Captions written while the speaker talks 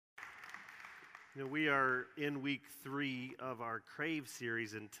We are in week 3 of our Crave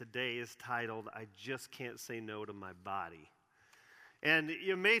series, and today is titled, I Just Can't Say No to My Body. And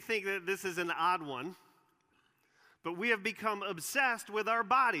you may think that this is an odd one, but we have become obsessed with our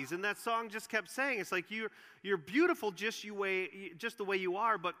bodies. And that song just kept saying, it's like you're beautiful just the way you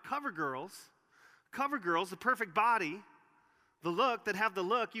are, but cover girls, the perfect body, the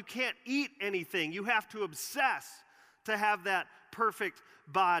look, you can't eat anything. You have to obsess to have that perfect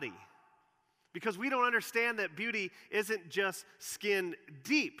body. Because we don't understand that beauty isn't just skin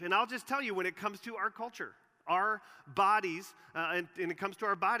deep. And I'll just tell you, when it comes to our culture, our bodies, and it comes to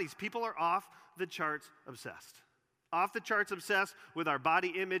our bodies, people are off the charts obsessed. Off the charts obsessed with our body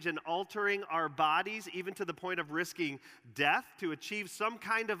image and altering our bodies, even to the point of risking death to achieve some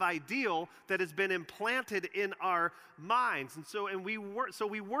kind of ideal that has been implanted in our minds. And so we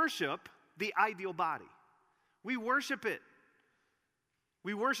worship the ideal body. We worship it.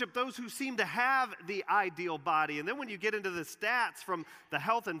 We worship those who seem to have the ideal body. And then when you get into the stats from the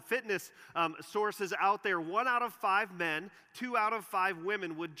health and fitness sources out there, 1 out of 5 men, 2 out of 5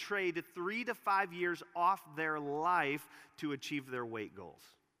 women would trade 3 to 5 years off their life to achieve their weight goals.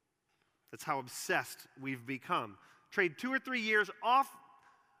 That's how obsessed we've become. Trade 2 or 3 years off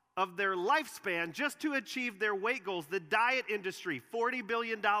of their lifespan just to achieve their weight goals. The diet industry, $40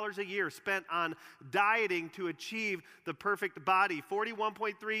 billion a year spent on dieting to achieve the perfect body.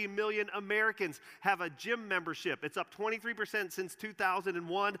 41.3 million Americans have a gym membership. It's up 23% since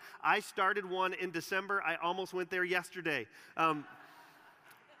 2001. I started one in December. I almost went there yesterday.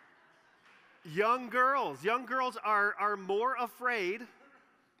 Young girls are more afraid.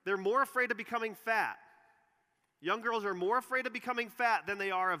 They're more afraid of becoming fat. Young girls are more afraid of becoming fat than they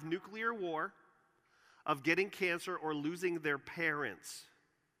are of nuclear war, of getting cancer, or losing their parents.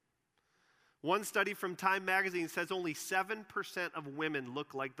 One study from Time magazine says only 7% of women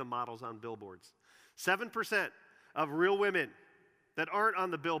look like the models on billboards. 7% of real women that aren't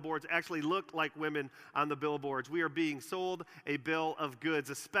on the billboards actually look like women on the billboards. We are being sold a bill of goods,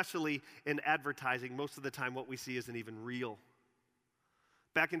 especially in advertising. Most of the time what we see isn't even real.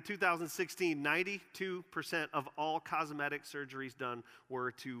 Back in 2016, 92% of all cosmetic surgeries done were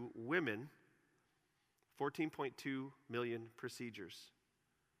to women, 14.2 million procedures.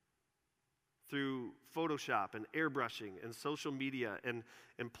 Through Photoshop and airbrushing and social media and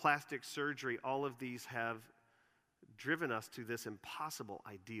plastic surgery, all of these have driven us to this impossible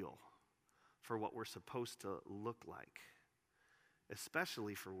ideal for what we're supposed to look like,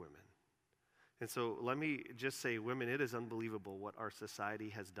 especially for women. And so let me just say, women, it is unbelievable what our society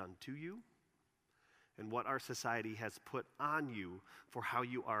has done to you and what our society has put on you for how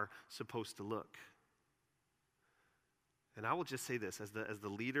you are supposed to look. And I will just say this, as the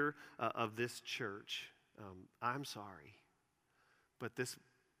leader of this church, I'm sorry, but this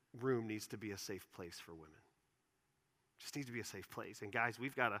room needs to be a safe place for women. It just needs to be a safe place. And guys,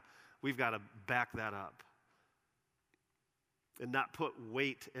 we've got to back that up. And not put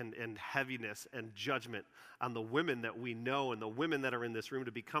weight and heaviness and judgment on the women that we know and the women that are in this room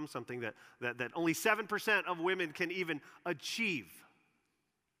to become something that only 7% of women can even achieve.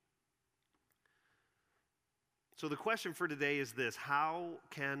 So the question for today is this: how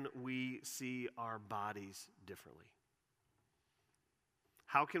can we see our bodies differently?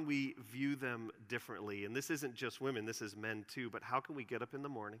 How can we view them differently? And this isn't just women, this is men too, but how can we get up in the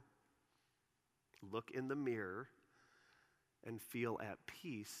morning, look in the mirror, and feel at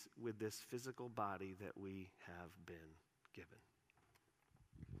peace with this physical body that we have been given?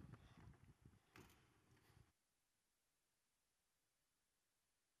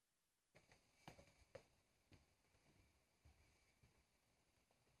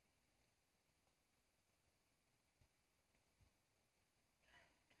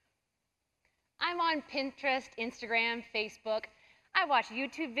 I'm on Pinterest, Instagram, Facebook. I watch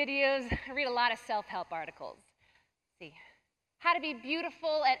YouTube videos. I read a lot of self-help articles. Let's see. How to be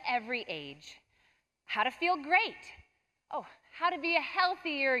beautiful at every age. How to feel great. Oh, how to be a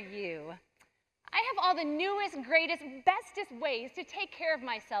healthier you. I have all the newest, greatest, bestest ways to take care of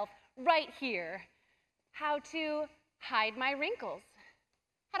myself right here. How to hide my wrinkles.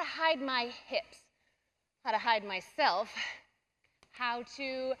 How to hide my hips. How to hide myself. How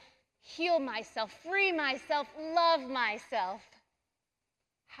to heal myself, free myself, love myself.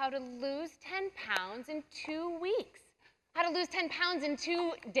 How to lose 10 pounds in 2 weeks. How to lose 10 pounds in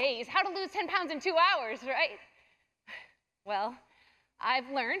 2 days. How to lose 10 pounds in 2 hours, right? Well, I've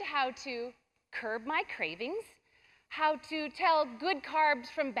learned how to curb my cravings, how to tell good carbs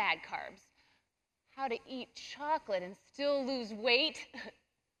from bad carbs, how to eat chocolate and still lose weight.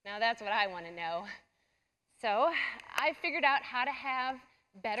 Now that's what I want to know. So I figured out how to have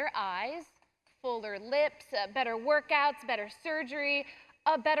better eyes, fuller lips, better workouts, better surgery,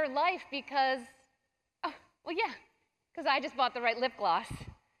 a better life because, oh, well, yeah, because I just bought the right lip gloss.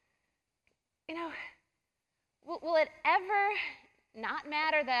 You know, will it ever not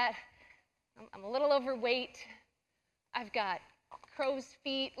matter that I'm a little overweight, I've got crow's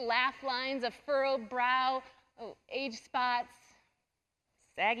feet, laugh lines, a furrowed brow, age spots,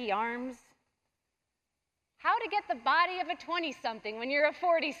 saggy arms? How to get the body of a 20-something when you're a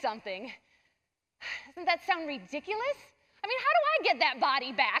 40-something? Doesn't that sound ridiculous? I mean, how do I get that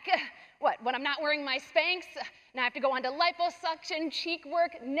body back? What, when I'm not wearing my Spanx? Now I have to go on to liposuction, cheek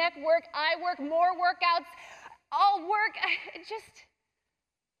work, neck work, eye work, more workouts, all work.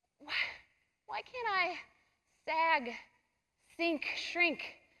 Why can't I sag, sink, shrink?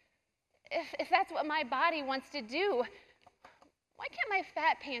 If that's what my body wants to do, why can't my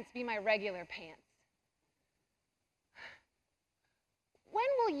fat pants be my regular pants? When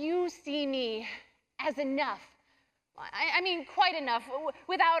will you see me as enough? I mean, quite enough,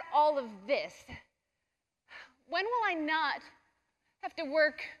 without all of this. When will I not have to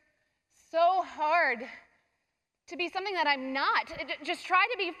work so hard to be something that I'm not? Just try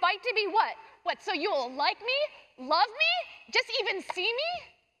to be, fight to be what? What, so you'll like me, love me, just even see me?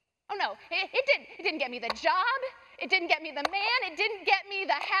 Oh no, it didn't get me the job, it didn't get me the man, it didn't get me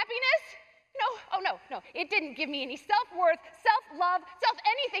the happiness. No, oh no, it didn't give me any self-worth, self-love,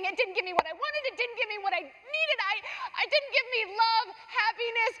 self-anything. It didn't give me what I wanted, it didn't give me what I needed. I didn't give me love,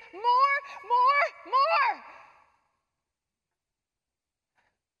 happiness, more.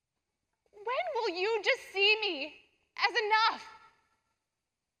 When will you just see me as enough?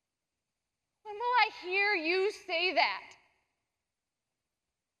 When will I hear you say that?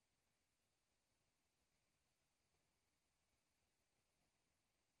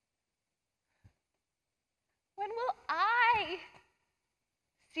 When will I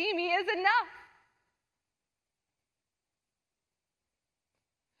see me as enough?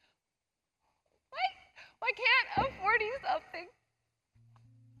 Why can't a 40-something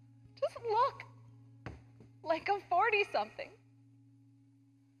just look like a 40-something?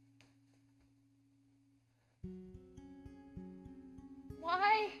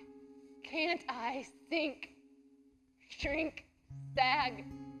 Why can't I sink, shrink, sag,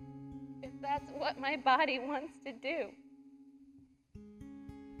 if that's what my body wants to do?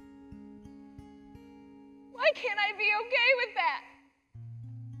 Why can't I be okay with that?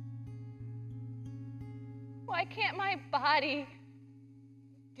 Why can't my body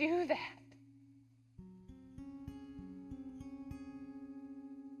do that?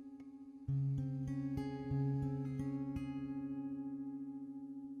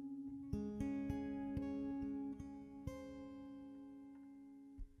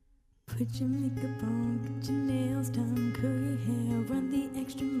 Put your makeup on, get your nails done, curl your hair, run the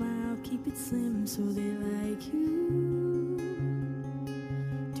extra mile, keep it slim so they like you.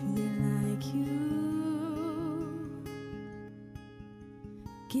 Do they like you?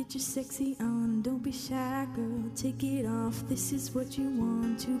 Get your sexy on, don't be shy, girl, take it off. This is what you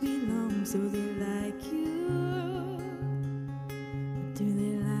want to belong, so they like you. Do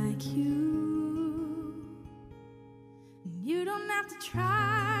they like you? You don't have to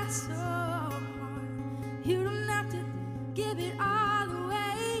try so hard. You don't have to give it all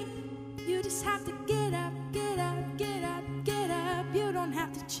away. You just have to get up, get up, get up, get up. You don't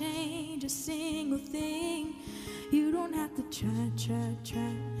have to change a single thing. You don't have to try.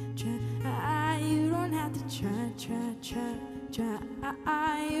 You don't have to try.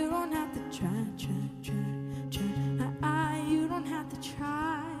 You don't have to try. You don't have to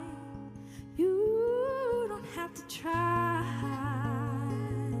try. You don't have to try.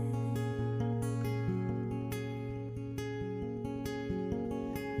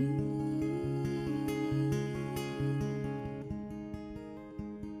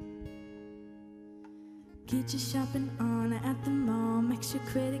 Get your shopping on at the mall, max your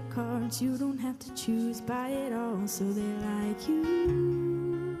credit cards. You don't have to choose, buy it all, so they like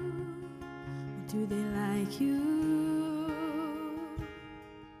you. Do they like you?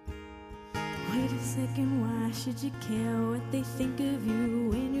 Wait a second, why should you care what they think of you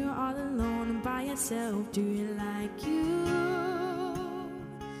when you're all alone and by yourself? Do you like you?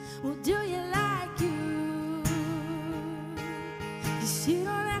 Well, do you like you? 'Cause you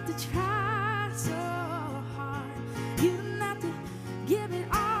don't have to try so hard. You don't have to give it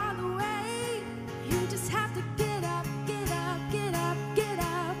all away. You just have to get up, get up, get up, get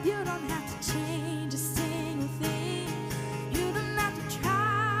up. You don't have to change a single thing. You don't have to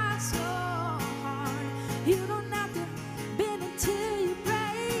try so hard. You don't have to bend until you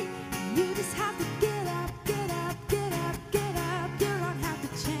break. You just have to get up, get up, get up, get up. You don't have to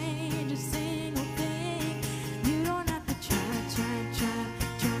change a single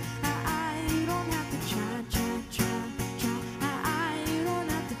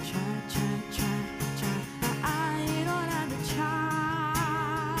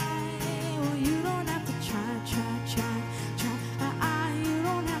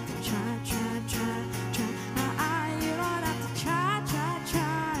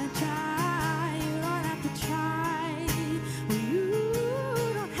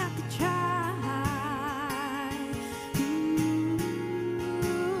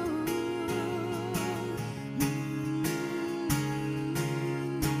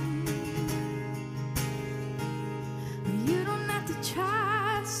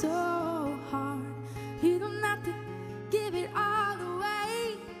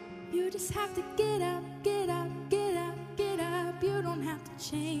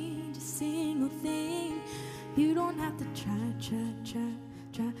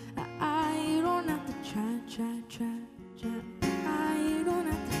You don't have to try. You don't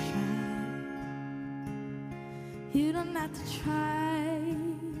have to try. You don't have to try.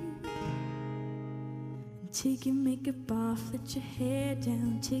 Take your makeup off, let your hair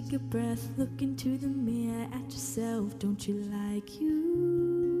down, take a breath, look into the mirror at yourself. Don't you like you?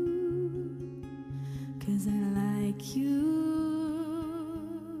 'Cause I like you.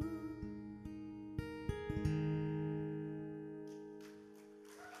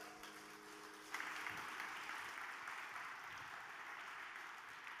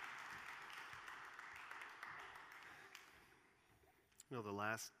 You know, the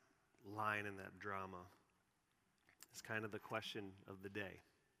last line in that drama is kind of the question of the day.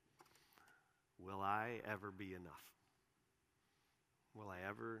 Will I ever be enough? Will I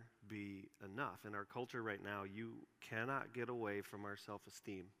ever be enough? In our culture right now, you cannot get away from our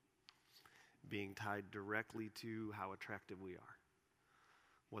self-esteem being tied directly to how attractive we are.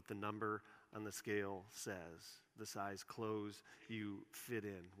 What the number on the scale says, the size clothes you fit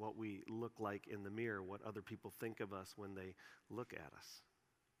in, what we look like in the mirror, what other people think of us when they look at us.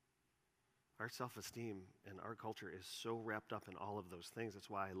 Our self-esteem in our culture is so wrapped up in all of those things. That's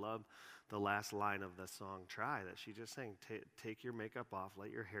why I love the last line of the song, Try, that she just sang, take your makeup off,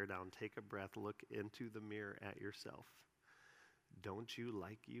 let your hair down, take a breath, look into the mirror at yourself. Don't you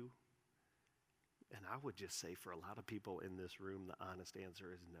like you? And I would just say for a lot of people in this room, the honest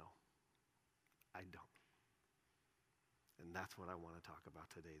answer is no. I don't. And that's what I want to talk about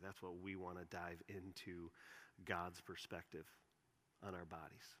today. That's what we want to dive into, God's perspective on our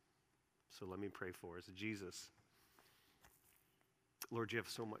bodies. So let me pray for us. Jesus, Lord, you have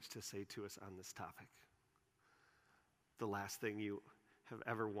so much to say to us on this topic. The last thing you have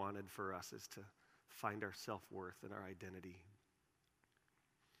ever wanted for us is to find our self-worth and our identity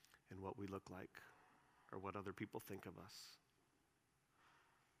in what we look like or what other people think of us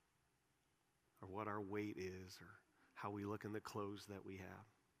or what our weight is or how we look in the clothes that we have.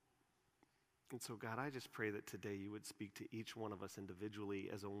 And so, God, I just pray that today you would speak to each one of us individually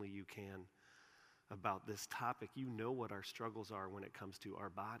as only you can about this topic. You know what our struggles are when it comes to our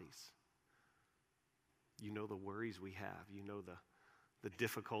bodies. You know the worries we have. You know the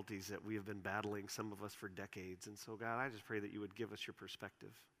difficulties that we have been battling, some of us for decades. And so, God, I just pray that you would give us your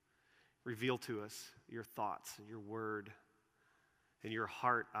perspective. Reveal to us your thoughts and your word and your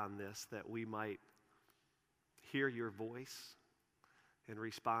heart on this, that we might hear your voice and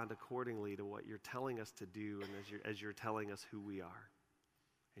respond accordingly to what you're telling us to do and as you're telling us who we are.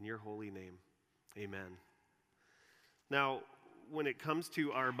 In your holy name, amen. Now, when it comes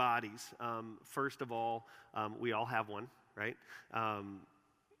to our bodies, first of all, we all have one, right?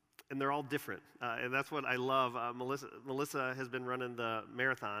 And they're all different. And that's what I love. Melissa has been running the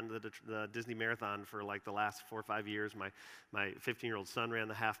marathon, the Disney Marathon, for like the last 4 or 5 years. My 15-year-old son ran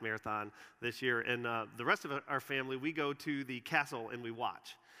the half marathon this year. And the rest of our family, we go to the castle and we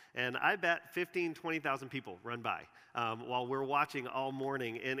watch. And I bet 15,000, 20,000 people run by while we're watching all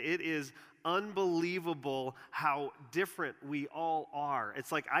morning. And it is unbelievable how different we all are.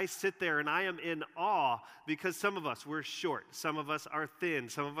 It's like I sit there and I am in awe because some of us, we're short. Some of us are thin.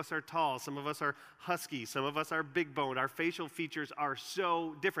 Some of us are tall. Some of us are husky. Some of us are big boned. Our facial features are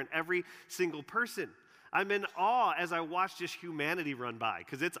so different. Every single person. I'm in awe as I watch just humanity run by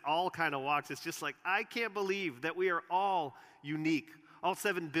because it's all kind of walks. It's just like, I can't believe that we are all unique. All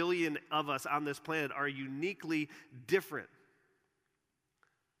 7 billion of us on this planet are uniquely different.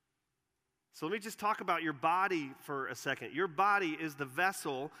 So let me just talk about your body for a second. Your body is the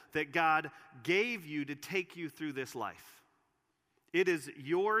vessel that God gave you to take you through this life. It is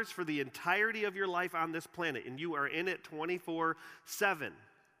yours for the entirety of your life on this planet, and you are in it 24/7.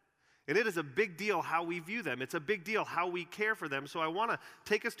 And it is a big deal how we view them. It's a big deal how we care for them. So I want to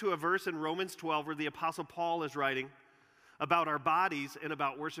take us to a verse in Romans 12 where the Apostle Paul is writing about our bodies and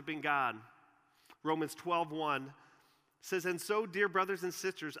about worshiping God. Romans 12:1 says, "And so, dear brothers and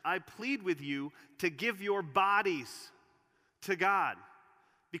sisters, I plead with you to give your bodies to God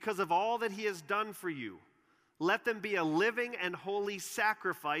because of all that he has done for you. Let them be a living and holy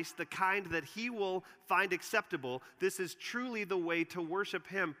sacrifice, the kind that he will find acceptable. This is truly the way to worship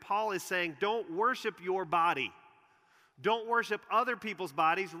him." Paul is saying, don't worship your body. Don't worship other people's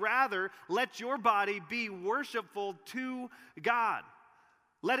bodies. Rather, let your body be worshipful to God.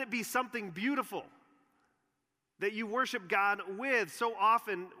 Let it be something beautiful that you worship God with. So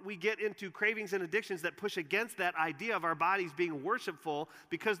often we get into cravings and addictions that push against that idea of our bodies being worshipful,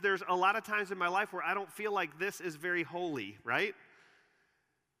 because there's a lot of times in my life where I don't feel like this is very holy, right?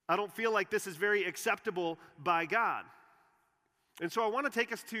 I don't feel like this is very acceptable by God. And so I want to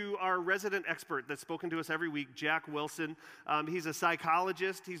take us to our resident expert that's spoken to us every week, Jack Wilson. He's a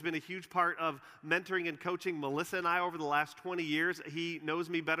psychologist. He's been a huge part of mentoring and coaching Melissa and I over the last 20 years. He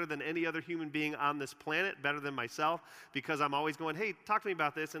knows me better than any other human being on this planet, better than myself, because I'm always going, hey, talk to me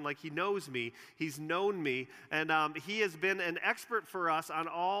about this. And like, he knows me. He's known me. And he has been an expert for us on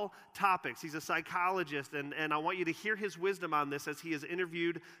all topics. He's a psychologist. And I want you to hear his wisdom on this as he is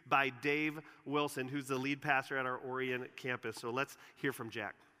interviewed by Dave Wilson, who's the lead pastor at our Orion campus. So let's hear from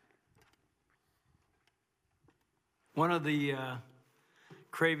Jack. One of the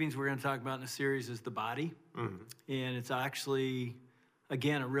cravings we're going to talk about in the series is the body. And it's actually,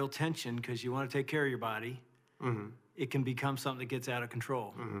 again, a real tension because you want to take care of your body. It can become something that gets out of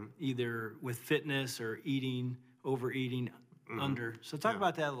control, either with fitness or eating, overeating, under. So talk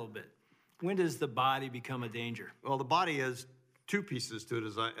about that a little bit. When does the body become a danger? Well, the body has two pieces to it,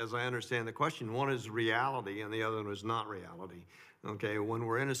 as I understand the question. One is reality, and the other one is not reality. Okay, when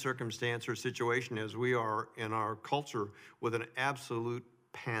we're in a circumstance or situation, as we are in our culture, with an absolute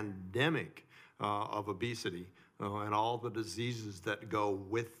pandemic of obesity and all the diseases that go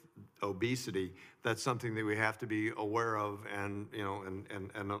with obesity, that's something that we have to be aware of and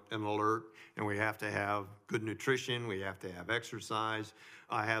alert. And we have to have good nutrition. We have to have exercise.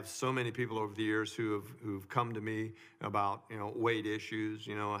 I have so many people over the years who've come to me about weight issues.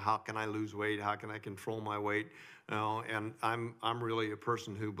 How can I lose weight? How can I control my weight? And I'm really a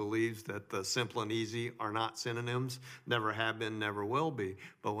person who believes that the simple and easy are not synonyms, never have been, never will be.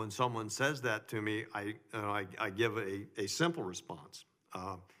 But when someone says that to me, I give a simple response: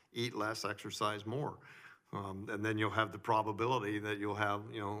 eat less, exercise more, and then you'll have the probability that you'll have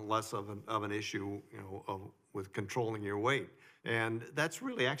less of an issue with controlling your weight. And that's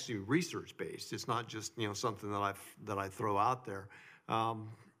really actually research based. It's not just something that I throw out there.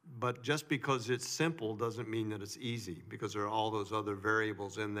 But just because it's simple doesn't mean that it's easy, because there are all those other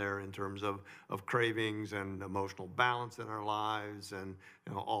variables in there in terms of cravings and emotional balance in our lives and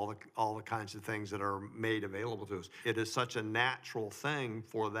all the kinds of things that are made available to us. It is such a natural thing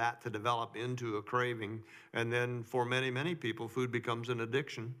for that to develop into a craving. And then for many, many people, food becomes an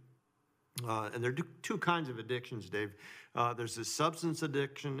addiction. And there are two kinds of addictions, Dave. There's a substance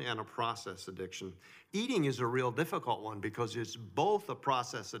addiction and a process addiction. Eating is a real difficult one because it's both a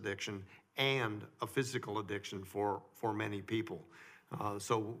process addiction and a physical addiction for many people.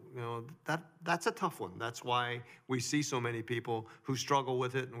 So that's a tough one. That's why we see so many people who struggle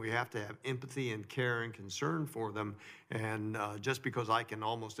with it, and we have to have empathy and care and concern for them. And just because I can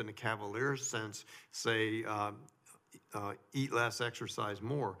almost in a cavalier sense say, eat less, exercise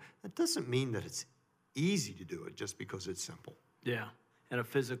more, that doesn't mean that it's easy to do it just because it's simple. Yeah, and a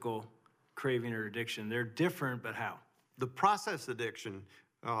physical craving or addiction. They're different, but how? The process addiction,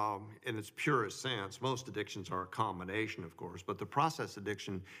 in its purest sense, most addictions are a combination, of course, but the process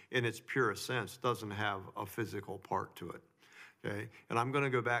addiction in its purest sense doesn't have a physical part to it. Okay, and I'm going to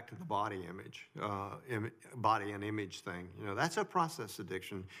go back to the body image, body and image thing. That's a process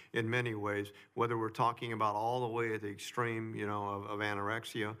addiction in many ways, whether we're talking about all the way at the extreme, of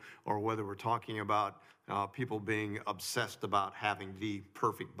anorexia, or whether we're talking about people being obsessed about having the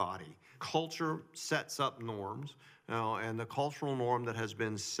perfect body. Culture sets up norms, and the cultural norm that has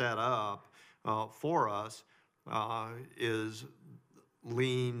been set up for us is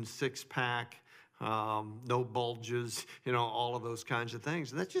lean, six-pack, no bulges, all of those kinds of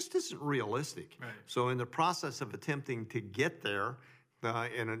things. And that just isn't realistic. Right. So in the process of attempting to get there,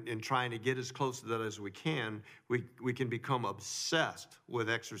 and trying to get as close to that as we can become obsessed with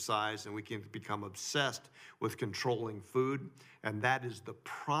exercise, and we can become obsessed with controlling food. And that is the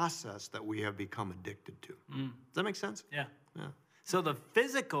process that we have become addicted to. Does that make sense? Yeah. Yeah. So the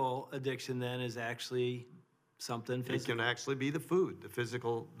physical addiction then is actually something physical. It can actually be the food.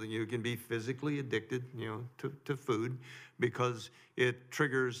 You can be physically addicted, to food, because it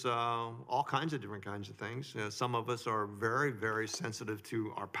triggers all kinds of different kinds of things. Some of us are very, very sensitive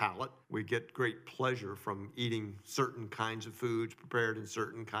to our palate. We get great pleasure from eating certain kinds of foods prepared in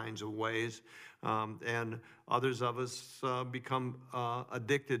certain kinds of ways. And others of us become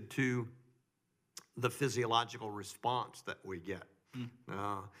addicted to the physiological response that we get.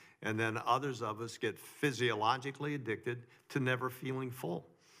 And then others of us get physiologically addicted to never feeling full.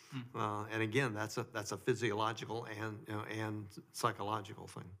 And again, that's a physiological and psychological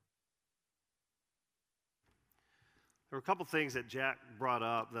thing. There were a couple things that Jack brought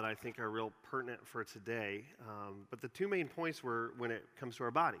up that I think are real pertinent for today. But the two main points were when it comes to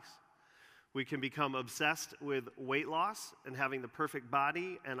our bodies. We can become obsessed with weight loss and having the perfect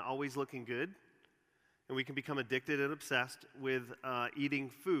body and always looking good. And we can become addicted and obsessed with eating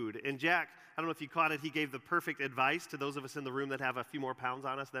food. And Jack, I don't know if you caught it, he gave the perfect advice to those of us in the room that have a few more pounds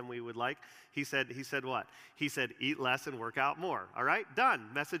on us than we would like. He said what? He said, eat less and work out more. All right, done.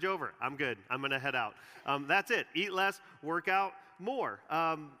 Message over. I'm good. I'm going to head out. That's it. Eat less, work out more.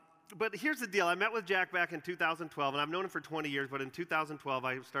 But here's the deal. I met with Jack back in 2012, and I've known him for 20 years, but in 2012,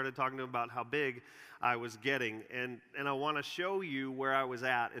 I started talking to him about how big I was getting. And I want to show you where I was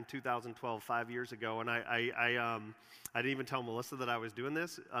at in 2012, 5 years ago. And I didn't even tell Melissa that I was doing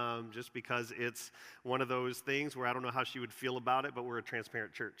this, just because it's one of those things where I don't know how she would feel about it, but we're a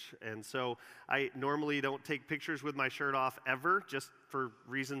transparent church. And so I normally don't take pictures with my shirt off ever, just for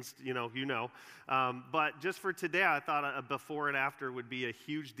reasons, you know. But just for today, I thought a before and after would be a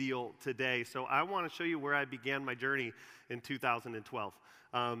huge deal today. So I want to show you where I began my journey in 2012.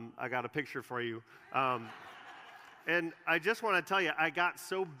 I got a picture for you. And I just want to tell you, I got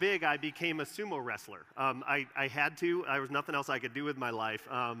so big, I became a sumo wrestler. I had to. There was nothing else I could do with my life.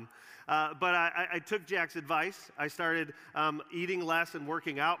 But I took Jack's advice. I started eating less and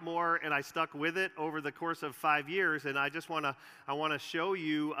working out more, and I stuck with it over the course of 5 years. And I want to show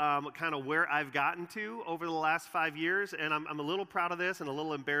you kind of where I've gotten to over the last 5 years. And I'm a little proud of this and a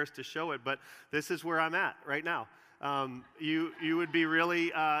little embarrassed to show it, but this is where I'm at right now. You would be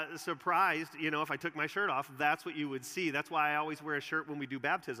really surprised, if I took my shirt off, that's what you would see. That's why I always wear a shirt when we do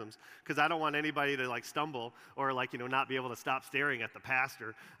baptisms, because I don't want anybody to stumble or not be able to stop staring at the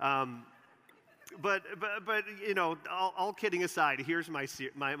pastor. But all kidding aside, here's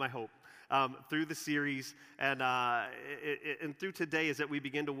my hope through the series and through today is that we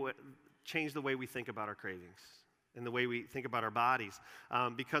begin to change the way we think about our cravings and the way we think about our bodies,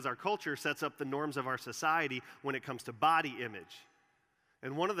 because our culture sets up the norms of our society when it comes to body image.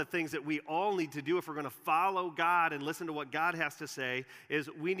 And one of the things that we all need to do if we're going to follow God and listen to what God has to say is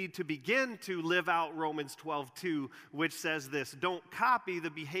we need to begin to live out Romans 12:2, which says this: don't copy the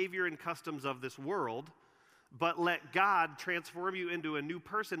behavior and customs of this world, but let God transform you into a new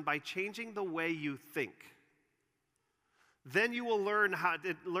person by changing the way you think. Then you will learn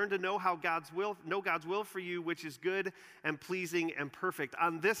to know God's will for you, which is good and pleasing and perfect.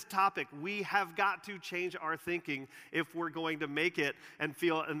 On this topic, we have got to change our thinking if we're going to make it and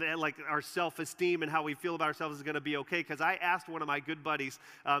feel like our self-esteem and how we feel about ourselves is going to be okay. Because I asked one of my good buddies,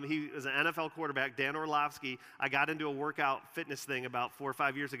 he was an NFL quarterback, Dan Orlovsky. I got into a workout fitness thing about 4 or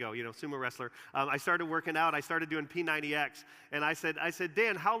 5 years ago, sumo wrestler. I started working out. I started doing P90X. And I said,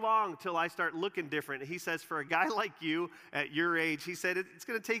 Dan, how long till I start looking different? And he says, for a guy like you, at your age, he said, it's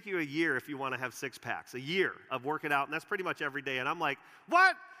going to take you a year if you want to have 6 packs, a year of working out, and that's pretty much every day. And I'm like,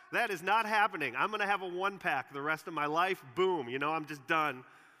 what? That is not happening. I'm going to have a 1-pack the rest of my life. Boom, I'm just done.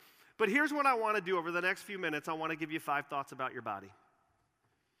 But here's what I want to do over the next few minutes. I want to give you 5 thoughts about your body.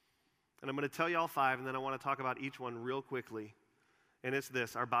 And I'm going to tell you all 5, and then I want to talk about each one real quickly. And it's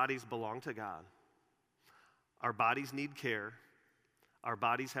this: our bodies belong to God. Our bodies need care. Our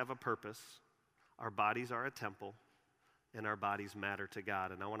bodies have a purpose. Our bodies are a temple. And our bodies matter to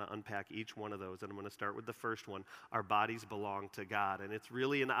God. And I want to unpack each one of those. And I'm going to start with the first one. Our bodies belong to God. And it's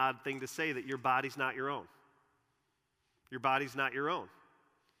really an odd thing to say that your body's not your own. Your body's not your own.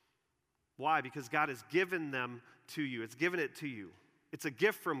 Why? Because God has given them to you. It's given it to you. It's a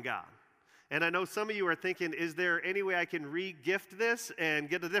gift from God. And I know some of you are thinking, is there any way I can re-gift this and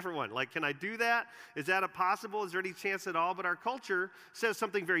get a different one? Can I do that? Is that possible? Is there any chance at all? But our culture says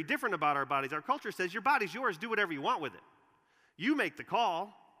something very different about our bodies. Our culture says your body's yours. Do whatever you want with it. You make the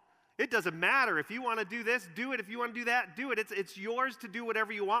call. It doesn't matter. If you want to do this, do it. If you want to do that, do it. It's yours to do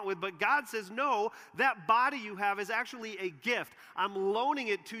whatever you want with. But God says, no, that body you have is actually a gift. I'm loaning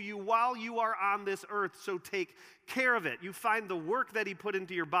it to you while you are on this earth, so take care of it. You find the work that he put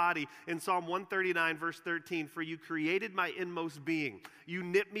into your body in Psalm 139, verse 13. For you created my inmost being. You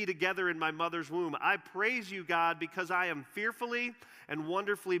knit me together in my mother's womb. I praise you, God, because I am fearfully and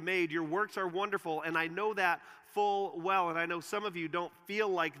wonderfully made. Your works are wonderful, and I know that full well. And I know some of you don't feel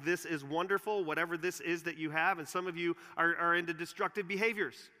like this is wonderful, whatever this is that you have, and some of you are into destructive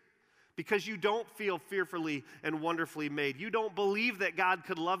behaviors because you don't feel fearfully and wonderfully made. You don't believe that God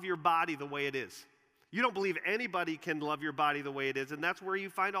could love your body the way it is. You don't believe anybody can love your body the way it is, and that's where you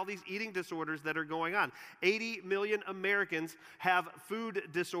find all these eating disorders that are going on. 80 million Americans have food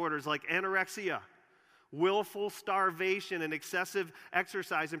disorders like anorexia, willful starvation, and excessive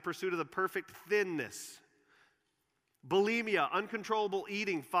exercise in pursuit of the perfect thinness. Bulimia, uncontrollable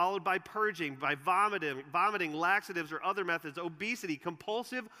eating, followed by purging, by vomiting, laxatives, or other methods. Obesity,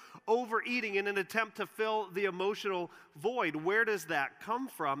 compulsive overeating in an attempt to fill the emotional void. Where does that come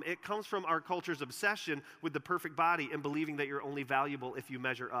from? It comes from our culture's obsession with the perfect body and believing that you're only valuable if you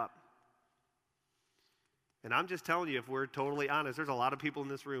measure up. And I'm just telling you, if we're totally honest, there's a lot of people in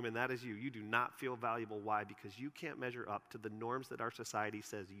this room, and that is you. You do not feel valuable. Why? Because you can't measure up to the norms that our society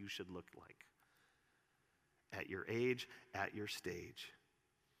says you should look like at your age, at your stage.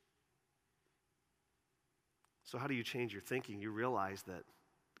 So how do you change your thinking? You realize that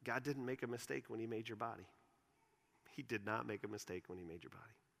God didn't make a mistake when he made your body. He did not make a mistake when he made your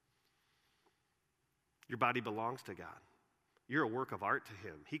body. Your body belongs to God. You're a work of art to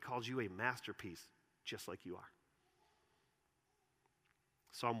him. He calls you a masterpiece, just like you are.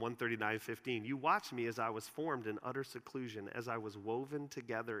 Psalm 139:15, you watched me as I was formed in utter seclusion, as I was woven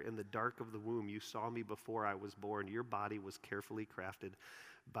together in the dark of the womb. You saw me before I was born. Your body was carefully crafted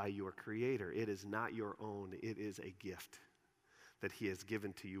by your Creator. It is not your own. It is a gift that he has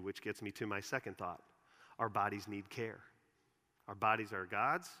given to you, which gets me to my second thought. Our bodies need care. Our bodies are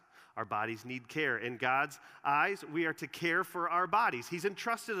God's. Our bodies need care. In God's eyes, we are to care for our bodies. He's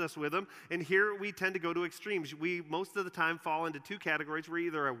entrusted us with them, and here we tend to go to extremes. We, most of the time, fall into two categories. We're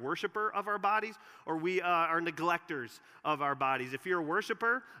either a worshiper of our bodies or we are neglectors of our bodies. If you're a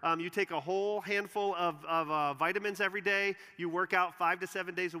worshiper, you take a whole handful of vitamins every day. You work out 5 to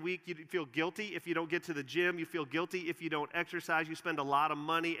 7 days a week. You feel guilty if you don't get to the gym. You feel guilty if you don't exercise. You spend a lot of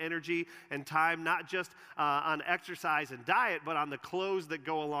money, energy, and time, not just on exercise and diet, but on the clothes that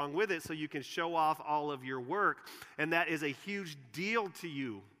go along with it so you can show off all of your work. And that is a huge deal to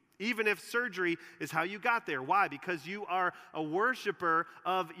you, even if surgery is how you got there. Why? Because you are a worshiper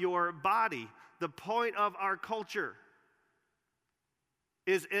of your body. The point of our culture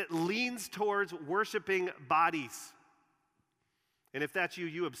is it leans towards worshiping bodies. And if that's you,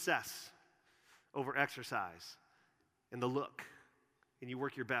 you obsess over exercise and the look, and you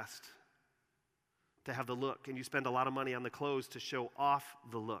work your best to have the look, and you spend a lot of money on the clothes to show off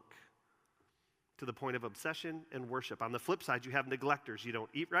the look, to the point of obsession and worship. On the flip side, you have neglectors. You don't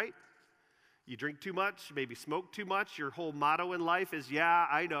eat right. You drink too much, maybe smoke too much. Your whole motto in life is, yeah,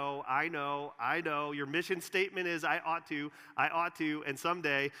 I know. Your mission statement is, I ought to, and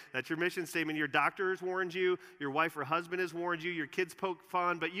someday. That's your mission statement. Your doctor has warned you, your wife or husband has warned you, your kids poke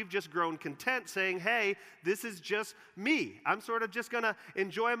fun, but you've just grown content saying, hey, this is just me. I'm sort of just going to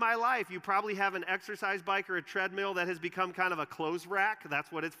enjoy my life. You probably have an exercise bike or a treadmill that has become kind of a clothes rack.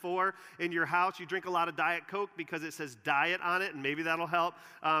 That's what it's for. In your house, you drink a lot of Diet Coke because it says diet on it, and maybe that'll help.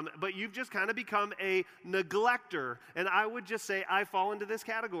 But you've just kind of become a neglector, and I would just say I fall into this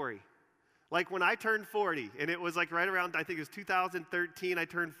category. Like when I turned 40, and it was like right around, I think it was 2013, I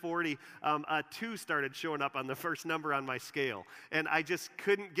turned 40, a 2 started showing up on the first number on my scale. And I just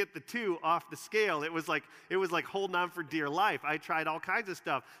couldn't get the 2 off the scale. It was like holding on for dear life. I tried all kinds of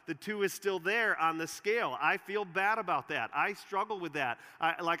stuff. The 2 is still there on the scale. I feel bad about that. I struggle with that.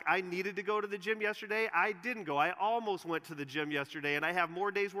 I needed to go to the gym yesterday. I didn't go. I almost went to the gym yesterday, and I have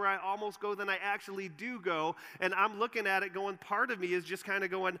more days where I almost go than I actually do go. And I'm looking at it going, part of me is just kind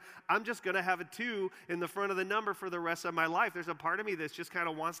of going, I'm just going to have a 2 in the front of the number for the rest of my life. There's a part of me that just kind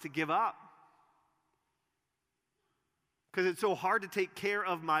of wants to give up because it's so hard to take care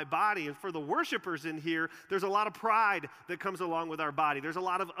of my body. And for the worshipers in here, there's a lot of pride that comes along with our body. There's a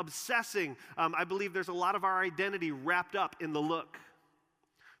lot of obsessing. I believe there's a lot of our identity wrapped up in the look.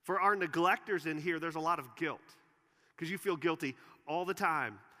 For our neglectors in here, there's a lot of guilt because you feel guilty all the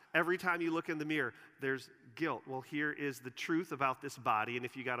time. Every time you look in the mirror, there's guilt. Well, here is the truth about this body, and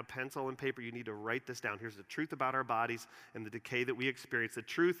if you got a pencil and paper, you need to write this down. Here's the truth about our bodies and the decay that we experience. The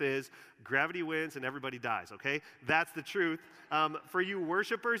truth is gravity wins and everybody dies, okay? That's the truth. For you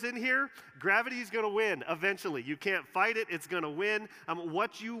worshipers in here, gravity is going to win eventually. You can't fight it. It's going to win.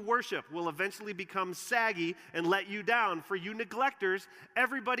 What you worship will eventually become saggy and let you down. For you neglectors,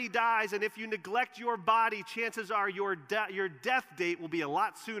 everybody dies, and if you neglect your body, chances are your death date will be a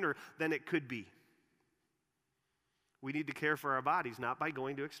lot sooner than it could be. We need to care for our bodies, not by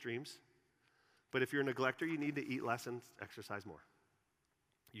going to extremes, but if you're a neglector, you need to eat less and exercise more.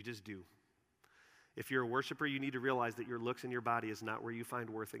 You just do. If you're a worshiper, you need to realize that your looks and your body is not where you find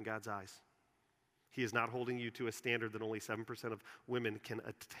worth in God's eyes. He is not holding you to a standard that only 7% of women can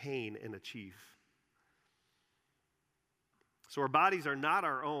attain and achieve. So our bodies are not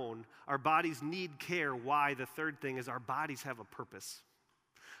our own. Our bodies need care. Why? The third thing is our bodies have a purpose.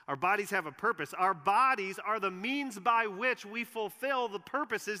 Our bodies have a purpose. Our bodies are the means by which we fulfill the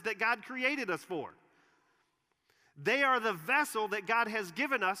purposes that God created us for. They are the vessel that God has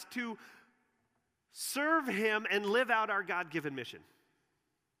given us to serve Him and live out our God-given mission.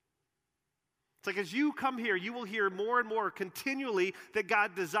 It's like as you come here, you will hear more and more continually that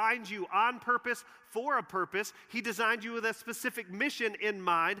God designed you on purpose for a purpose. He designed you with a specific mission in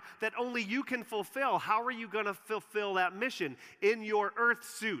mind that only you can fulfill. How are you going to fulfill that mission? In your earth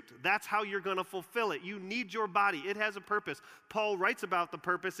suit. That's how you're going to fulfill it. You need your body. It has a purpose. Paul writes about the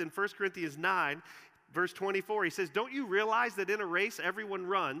purpose in 1 Corinthians 9, verse 24. He says, don't you realize that in a race everyone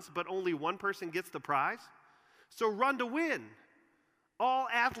runs, but only one person gets the prize? So run to win. All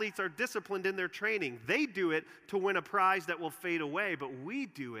athletes are disciplined in their training. They do it to win a prize that will fade away, but we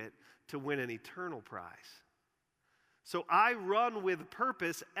do it to win an eternal prize. So I run with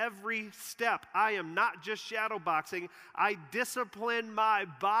purpose every step. I am not just shadow boxing. I discipline my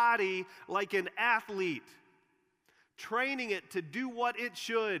body like an athlete, training it to do what it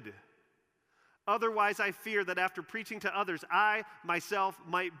should. Otherwise, I fear that after preaching to others, I myself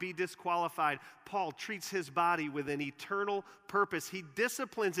might be disqualified. Paul treats his body with an eternal purpose. He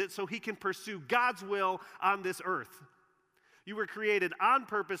disciplines it so he can pursue God's will on this earth. You were created on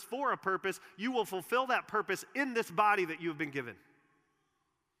purpose for a purpose. You will fulfill that purpose in this body that you have been given.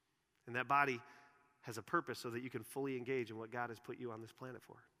 And that body has a purpose so that you can fully engage in what God has put you on this planet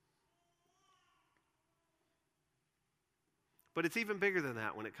for. But it's even bigger than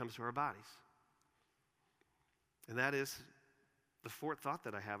that when it comes to our bodies. And that is the fourth thought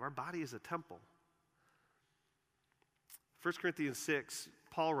that I have. Our body is a temple. 1 Corinthians 6,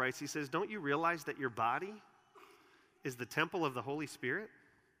 Paul writes, he says, don't you realize that your body is the temple of the Holy Spirit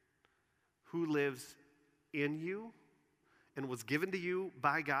who lives in you and was given to you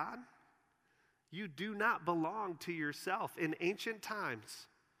by God? You do not belong to yourself. In ancient times,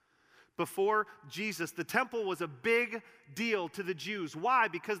 before Jesus, the temple was a big deal to the Jews. Why?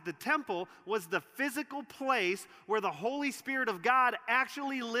 Because the temple was the physical place where the Holy Spirit of God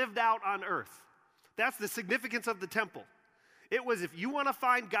actually lived out on earth. That's the significance of the temple. It was, if you want to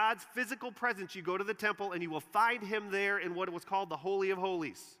find God's physical presence, you go to the temple and you will find him there in what was called the Holy of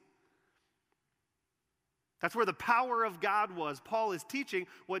Holies. That's where the power of God was. Paul is teaching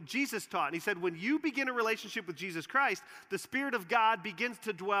what Jesus taught. And he said, when you begin a relationship with Jesus Christ, the Spirit of God begins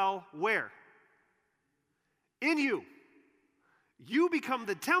to dwell where? In you. You become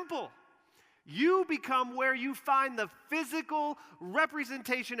the temple. You become where you find the physical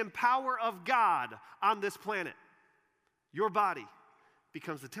representation and power of God on this planet. Your body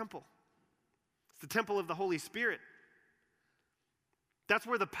becomes the temple. It's the temple of the Holy Spirit. That's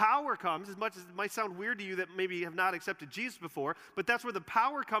where the power comes, as much as it might sound weird to you that maybe have not accepted Jesus before, but that's where the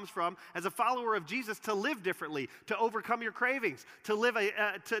power comes from as a follower of Jesus to live differently, to overcome your cravings, to live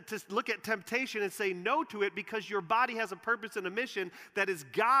to look at temptation and say no to it because your body has a purpose and a mission that is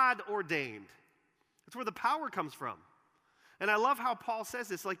God ordained. That's where the power comes from. And I love how Paul says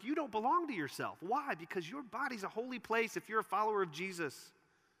this, like you don't belong to yourself. Why? Because your body's a holy place if you're a follower of Jesus.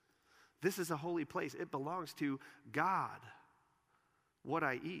 This is a holy place. It belongs to God. What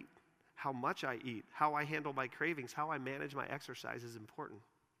I eat, how much I eat, how I handle my cravings, how I manage my exercise is important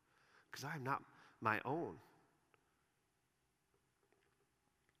because I'm not my own.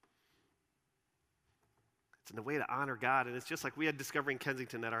 It's a way to honor God, and it's just like we had Discovering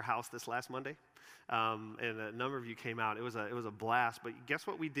Kensington at our house this last Monday, and a number of you came out. It was a blast, but guess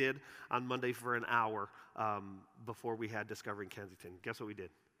what we did on Monday for an hour before we had Discovering Kensington? Guess what we did?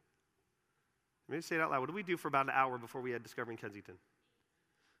 Let me say it out loud. What did we do for about an hour before we had Discovering Kensington?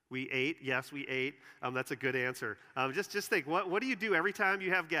 We ate. Yes, we ate. That's a good answer. Just think, what do you do every time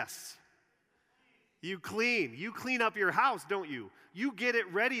you have guests? You clean. You clean up your house, don't you? You get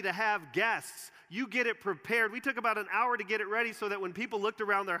it ready to have guests. You get it prepared. We took about an hour to get it ready so that when people looked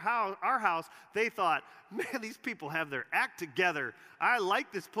around our house, they thought, man, these people have their act together. I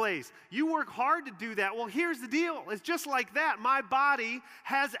like this place. You work hard to do that. Well, here's the deal. It's just like that. My body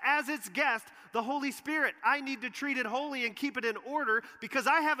has as its guest the Holy Spirit. I need to treat it holy and keep it in order because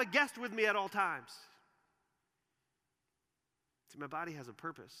I have a guest with me at all times. See, my body has a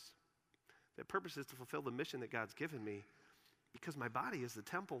purpose. That purpose is to fulfill the mission that God's given me because my body is the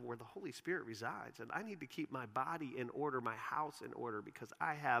temple where the Holy Spirit resides, and I need to keep my body in order, my house in order, because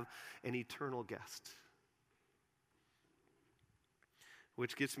I have an eternal guest.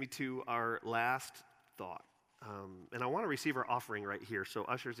 Which gets me to our last thought. And I want to receive our offering right here. So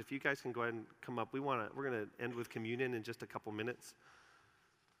ushers, if you guys can go ahead and come up. We're going to end with communion in just a couple minutes.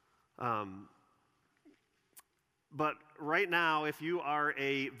 But right now, if you are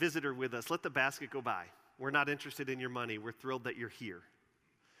a visitor with us, let the basket go by. We're not interested in your money. We're thrilled that you're here.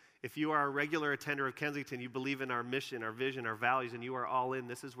 If you are a regular attender of Kensington, you believe in our mission, our vision, our values, and you are all in,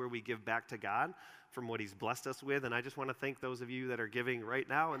 this is where we give back to God from what he's blessed us with. And I just want to thank those of you that are giving right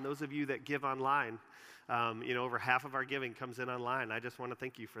now and those of you that give online. Over half of our giving comes in online. I just want to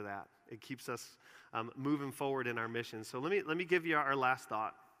thank you for that. It keeps us moving forward in our mission. So let me give you our last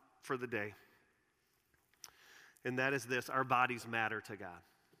thought for the day. And that is this: our bodies matter to God.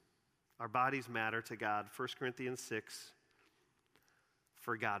 Our bodies matter to God. 1 Corinthians 6,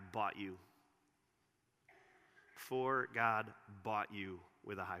 for God bought you. For God bought you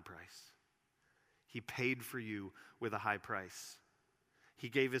with a high price. He paid for you with a high price. He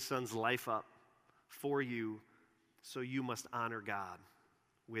gave his son's life up for you, so you must honor God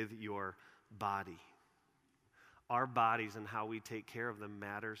with your body. Our bodies and how we take care of them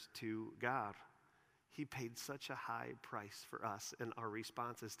matters to God. He paid such a high price for us, and our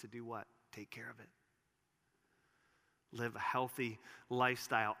response is to do what? Take care of it. Live a healthy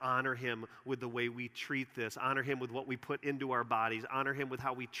lifestyle. Honor him with the way we treat this. Honor him with what we put into our bodies. Honor him with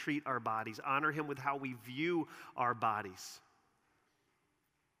how we treat our bodies. Honor him with how we view our bodies.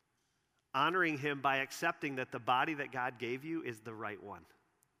 Honoring him by accepting that the body that God gave you is the right one.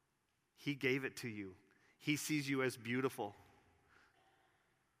 He gave it to you. He sees you as beautiful.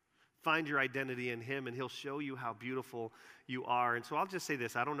 Find your identity in him, and he'll show you how beautiful you are. And so I'll just say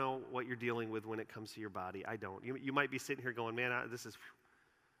this: I don't know what you're dealing with when it comes to your body. I don't. You might be sitting here going, "Man,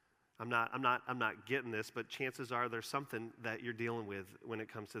 I'm not getting this." But chances are there's something that you're dealing with when it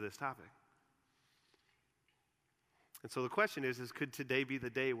comes to this topic. And so the question is could today be the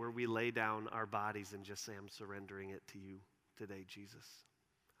day where we lay down our bodies and just say, "I'm surrendering it to you today, Jesus.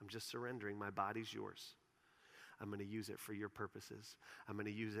 I'm just surrendering. My body's yours. I'm going to use it for your purposes. I'm going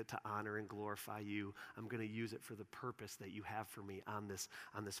to use it to honor and glorify you. I'm going to use it for the purpose that you have for me on this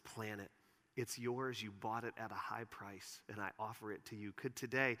planet. It's yours. You bought it at a high price, and I offer it to you." Could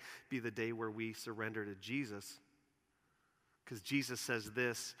today be the day where we surrender to Jesus? Because Jesus says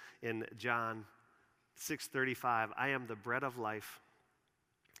this in John 6:35, "I am the bread of life.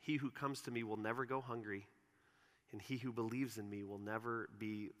 He who comes to me will never go hungry, and he who believes in me will never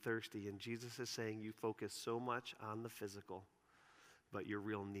be thirsty." And Jesus is saying you focus so much on the physical, but your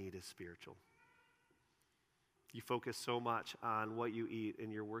real need is spiritual. You focus so much on what you eat,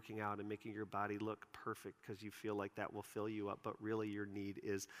 and you're working out and making your body look perfect because you feel like that will fill you up, but really your need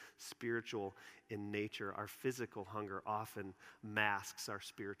is spiritual in nature. Our physical hunger often masks our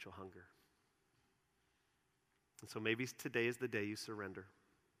spiritual hunger. And so maybe today is the day you surrender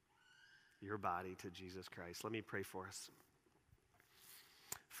your body to Jesus Christ. Let me pray for us.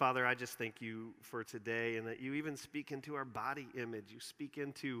 Father, I just thank you for today, and that you even speak into our body image. You speak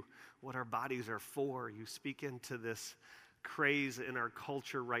into what our bodies are for. You speak into this craze in our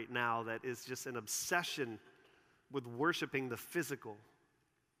culture right now that is just an obsession with worshiping the physical.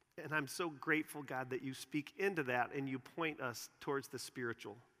 And I'm so grateful, God, that you speak into that and you point us towards the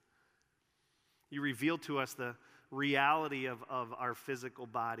spiritual. You reveal to us the reality of our physical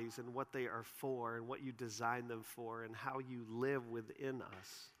bodies and what they are for and what you designed them for and how you live within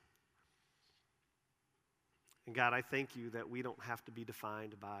us. And God, I thank you that we don't have to be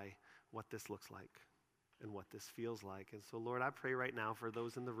defined by what this looks like and what this feels like. And so, Lord, I pray right now for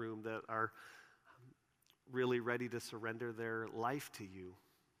those in the room that are really ready to surrender their life to you.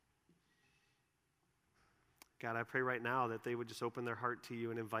 God, I pray right now that they would just open their heart to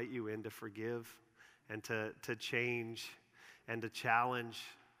you and invite you in to forgive and to change and to challenge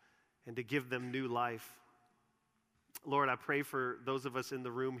and to give them new life. Lord, I pray for those of us in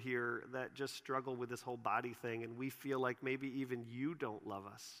the room here that just struggle with this whole body thing, and we feel like maybe even you don't love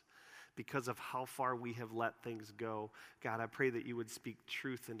us because of how far we have let things go. God, I pray that you would speak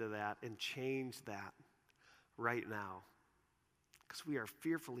truth into that and change that right now, because we are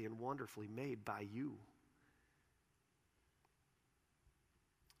fearfully and wonderfully made by you.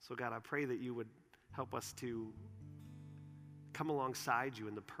 So God, I pray that you would help us to come alongside you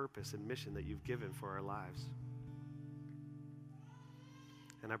in the purpose and mission that you've given for our lives.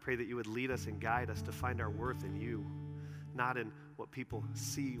 And I pray that you would lead us and guide us to find our worth in you, not in what people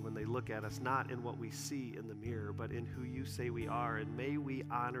see when they look at us, not in what we see in the mirror, but in who you say we are. And may we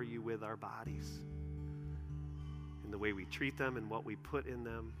honor you with our bodies, in the way we treat them and what we put in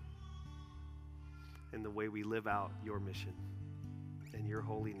them, in the way we live out your mission. In your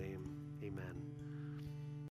holy name, amen.